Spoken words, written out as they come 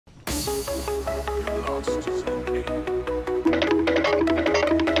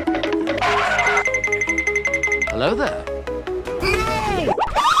Hello there.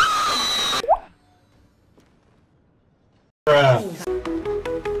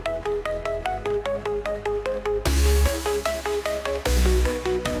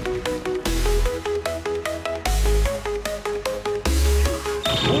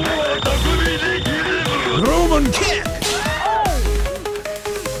 Roman kick!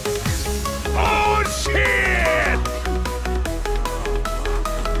 Oh, shit!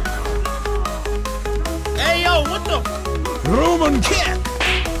 Hey, yo, what the? Roman kick!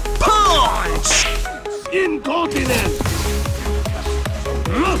 Punch! Incontinent!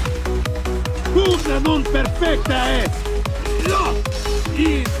 Scusa non perfetta è!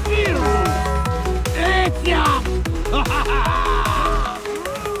 Il virus! Ezia!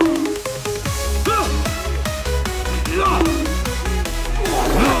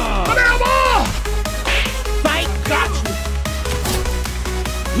 Fight, got you!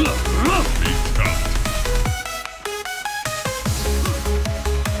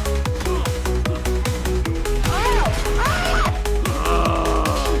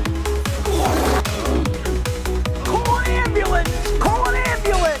 Call an ambulance! Call an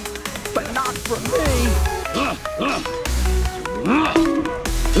ambulance! But not for me!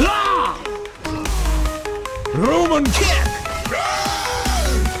 Roman kick!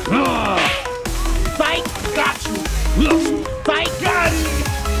 Fight, got you! Fight, got you!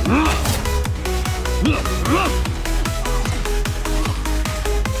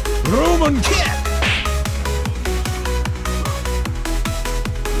 Roman kick!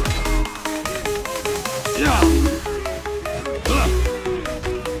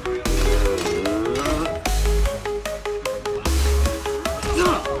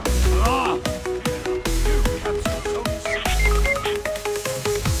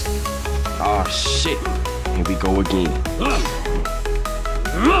 Oh shit, here we go again.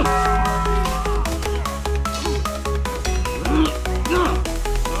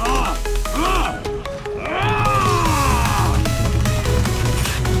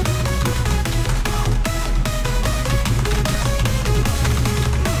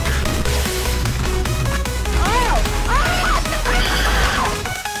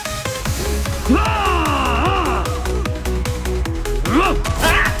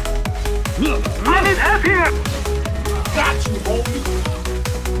 I need help here! Got you, homie!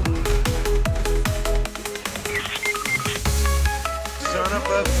 Son of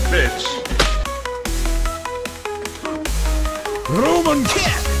a bitch! Roman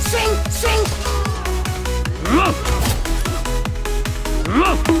kick! Sing, sing!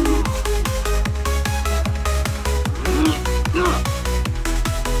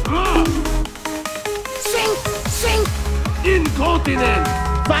 Sing, sing! Incontinent!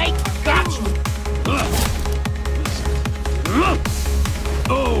 Fight, got you!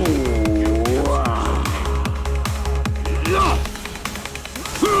 Oh!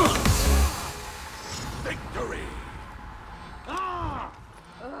 Victory!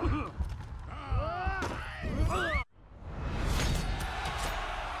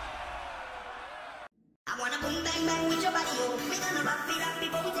 I wanna boom bang bang with your body, yo. Bring on the rock, beat up,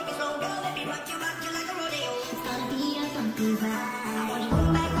 people, we take it slow, girl. Let me rock you like a rodeo. It's gonna be a bumpy ride. I wanna